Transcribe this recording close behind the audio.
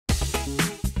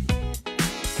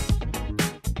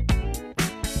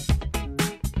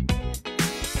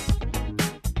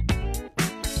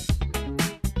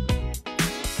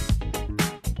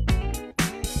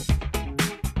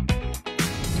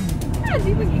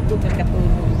Di ba gito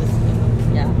kakatulong gusto?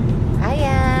 Yeah.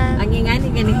 Ayan. Ang ingani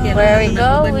ganit Where are we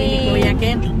going? Kuya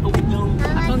Ken.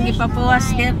 Akong gipapuwas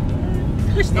Ken.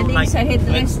 Galing sa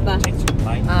headrest ba?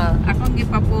 Akong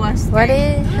gipapuwas. What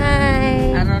is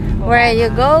hi? Where are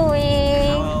you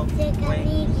going? Oh,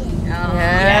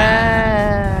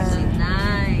 Yeah. so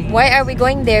nice. Why are we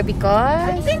going there? I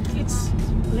Because think it's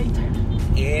later.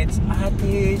 It's at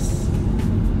this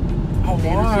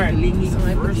award. Lingi ko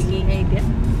ay pagingay dia.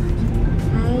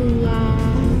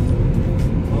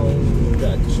 Oh,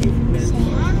 the achievement.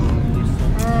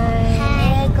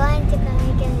 We're going to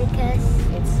Jamaican because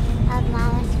it's of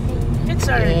Mama's birthday. It's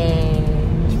our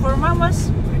it's for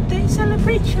Mama's birthday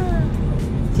celebration.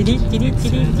 Tidi, tidi,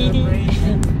 tidi, tidi.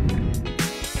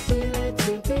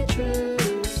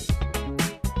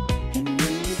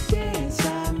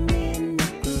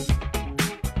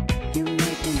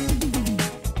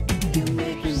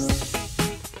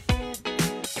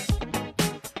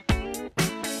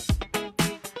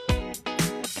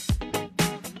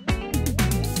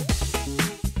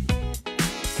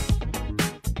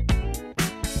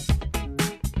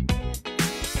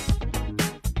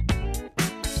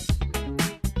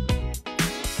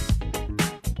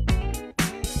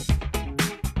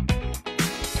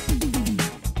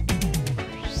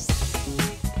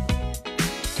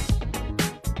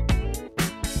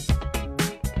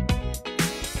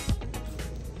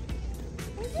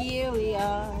 Here we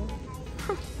are.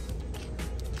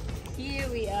 Here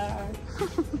we are.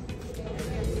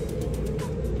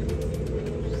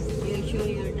 You show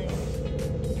your name.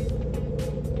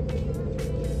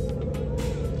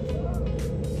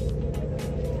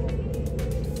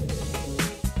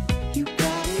 You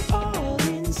got it all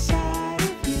inside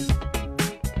of you.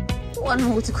 Ano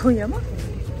mo gusto kuya mo?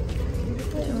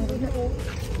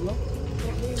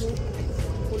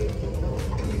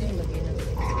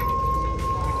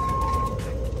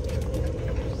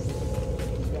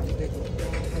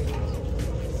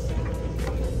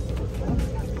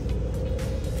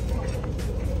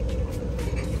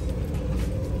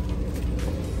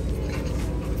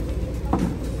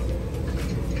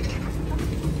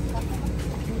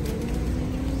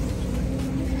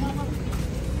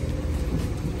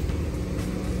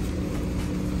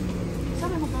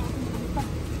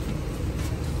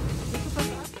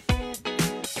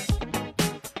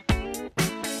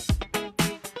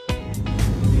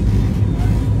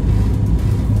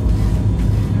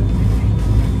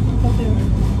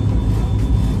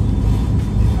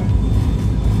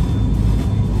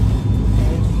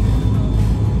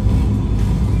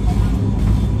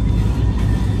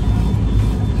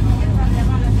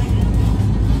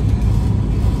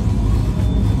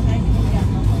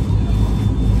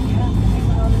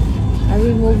 Are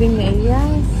we moving na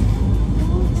Elias?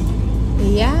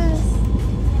 Elias?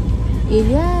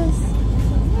 Elias?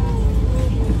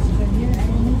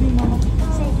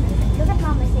 Look at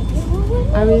Mama say,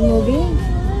 Are we moving?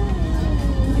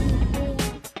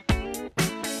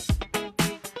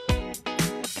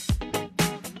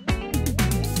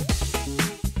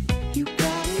 You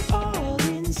got it all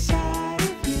inside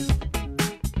of you.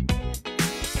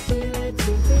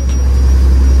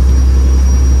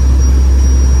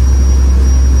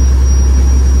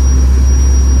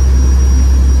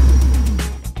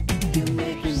 You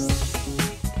make me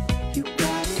move. You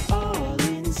got it all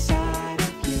inside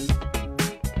of you.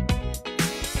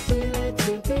 Feel it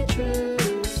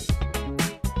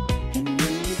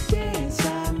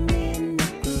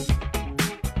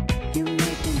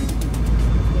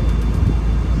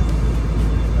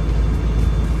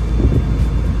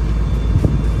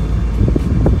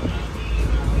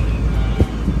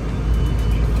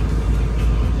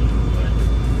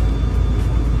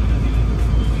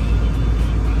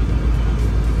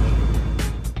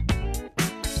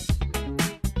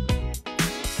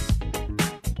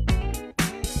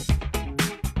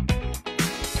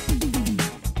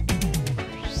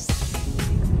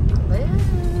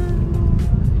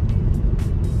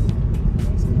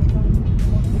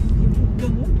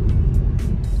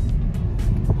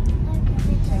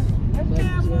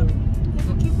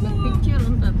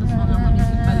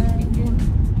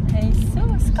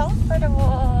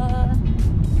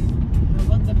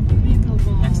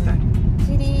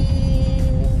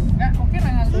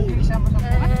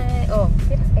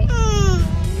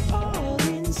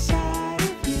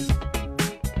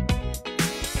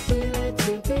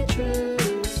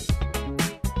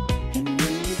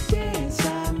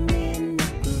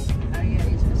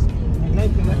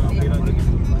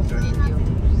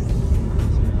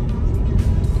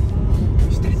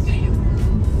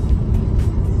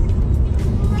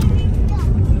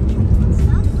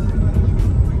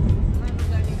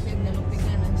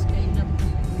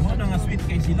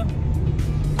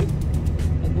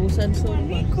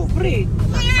Nico, pre.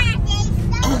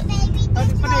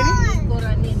 Ano pa rin?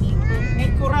 Kura ni Nico.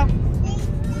 Nico rap.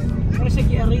 Ano siya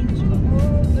i-arrange ba?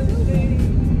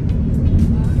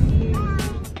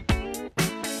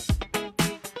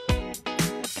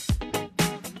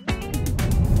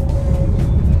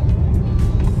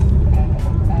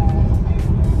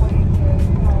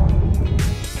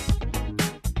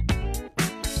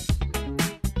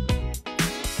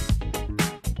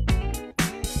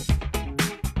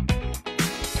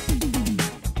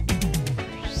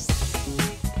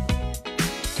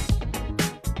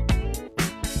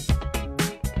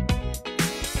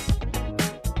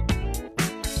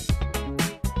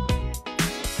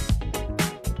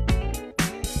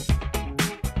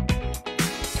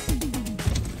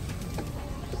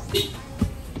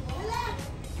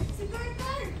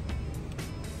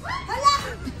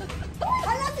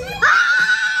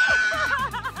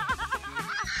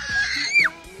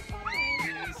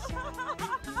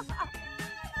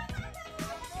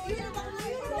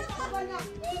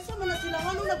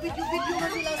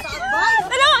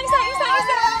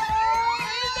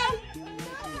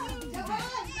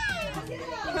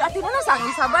 Ati mo na sang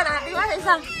isa ba? Ati mo na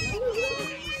isang.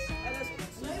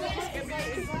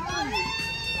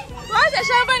 Wah,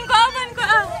 siya ban ko ah.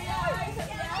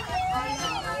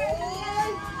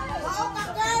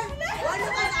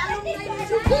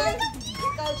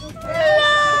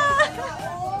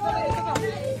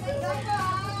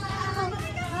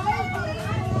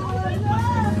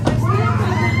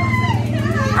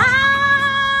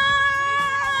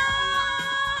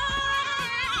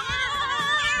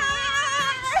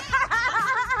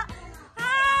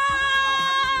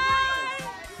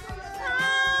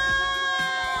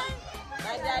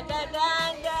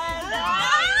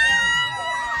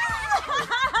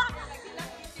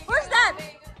 Who's that?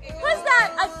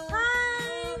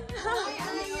 Hi.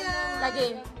 Lagi.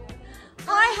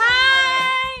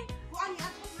 Hi.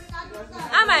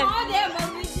 Aman.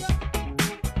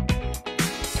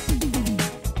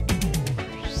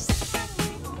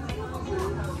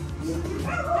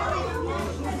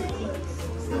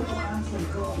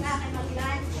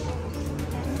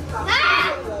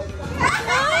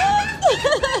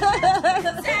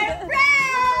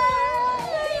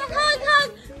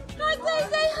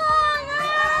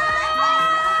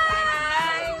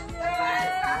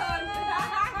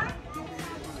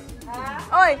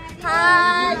 Oi,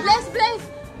 hi, bless,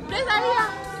 Aria.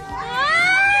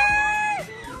 Hi,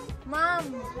 Mom.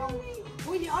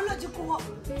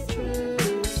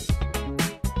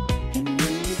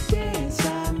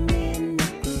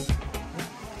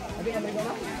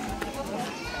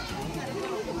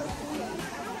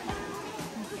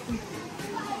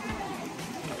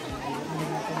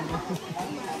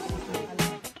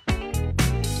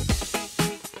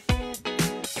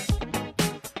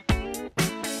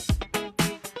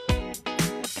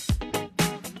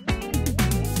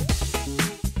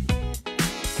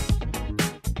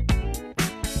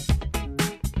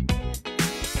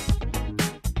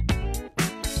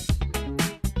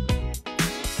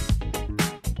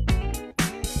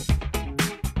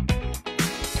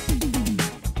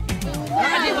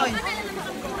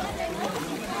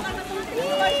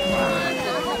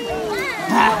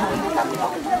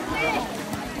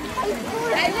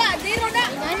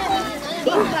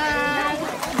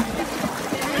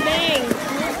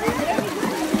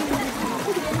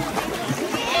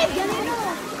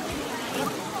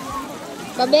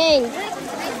 Babeng.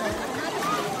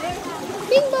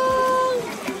 Bing bong.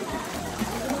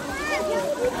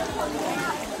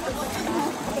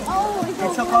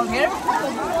 It's so cold here.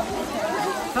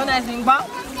 So nice, Bing Bong.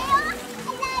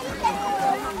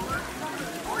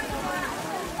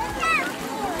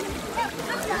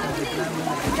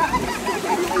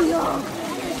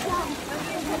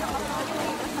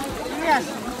 Yes.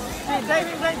 Hey, dive.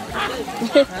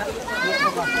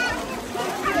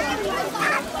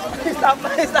 Stop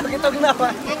Hitoog na ba?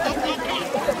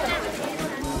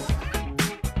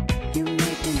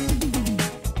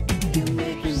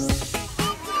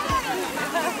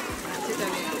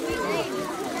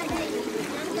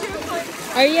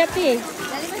 Are you happy?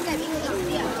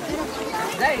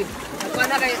 Dave, nagkuha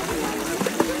na kayo.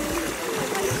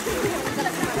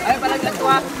 Ay, palaglag ko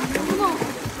ha.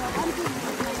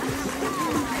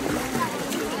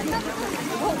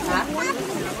 Ha?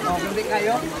 Oh, hindi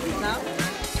kayo? Na?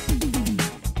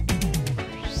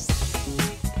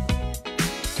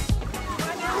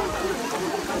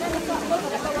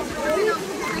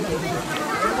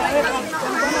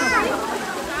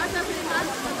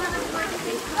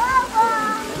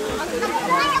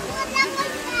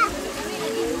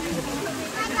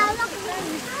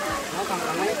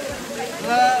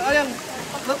 Ayun.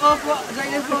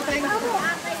 Giant floating.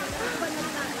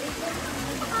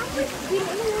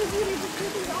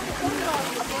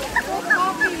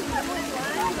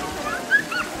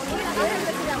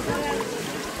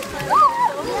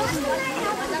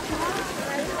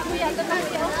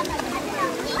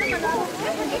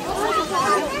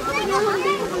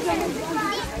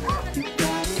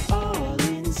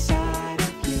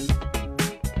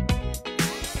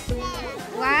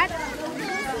 What?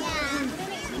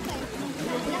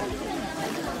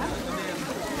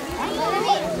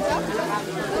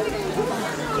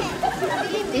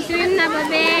 Iswim na ba,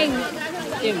 Beng?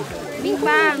 Bing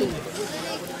bang.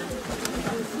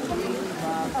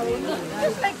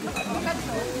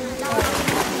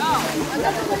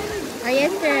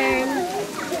 Ayan, turn.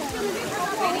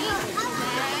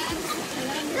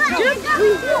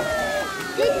 Jump!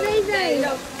 Take Zay.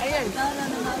 Ayan.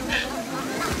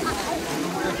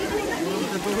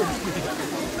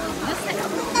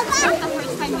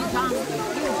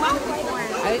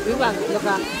 We want, look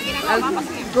at. I'll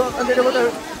go under the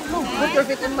water. No, put your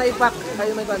feet in my back.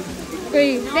 Kayo may pan.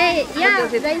 Uy, Zay. Yeah,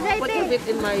 Put Zay, your feet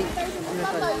in my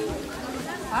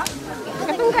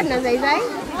Katungkad na, Zay?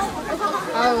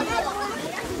 Oh.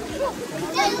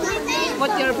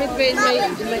 Put your feet in my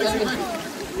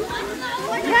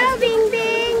Go, Bing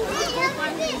Bing!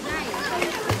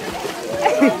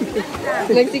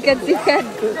 Nagsikat-sikat.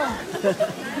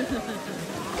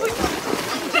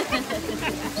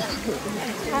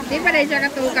 Di pa rin siya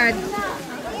katungkad.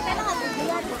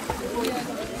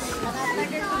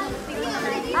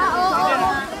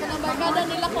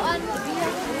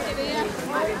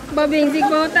 Babing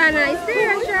sigmota na. Is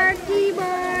there a sharky,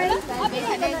 boy?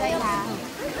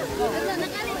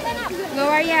 Go,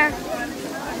 Arya.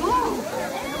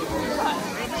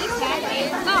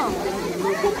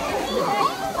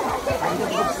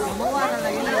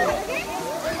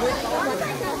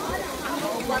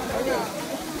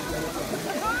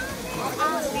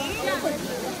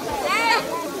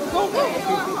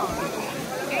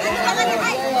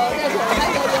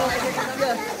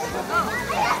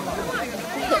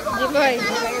 Jiboy.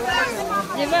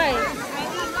 Jiboy.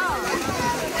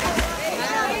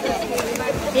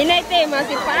 Inay te,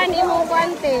 masipaan imo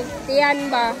kwante.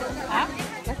 Tiyan ba? Ha?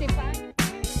 Masipaan.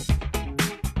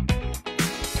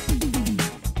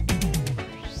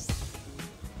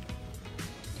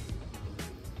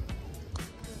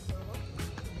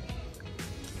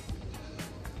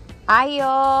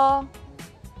 Ayo.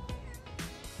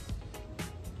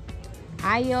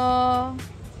 Ayo.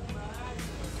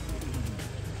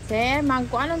 Sir,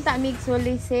 magko anong tamig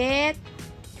solicit?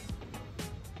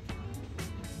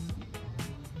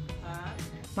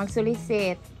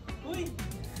 Mag-solicit. Uy.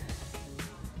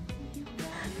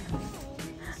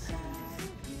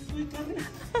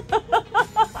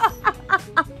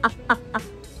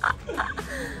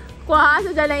 Kuha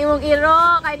sa dyan imong iro,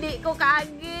 kay di ko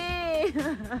kagi.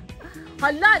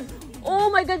 Halan!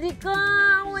 Oh my God, ika!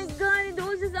 Oh my God,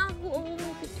 doon sa ako.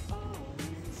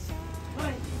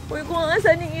 Uy, kuha nga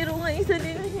sa ning iro nga isa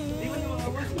din.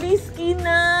 Liski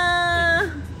na!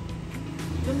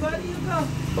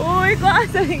 Uy, kuha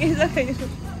sa ning isa kayo.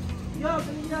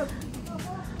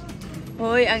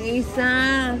 Uy, ang isa.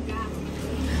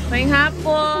 May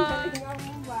hapon.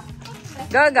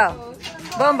 Go, go.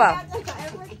 Bomba.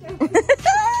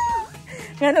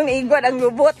 Ganong igwad ang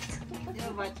lubot.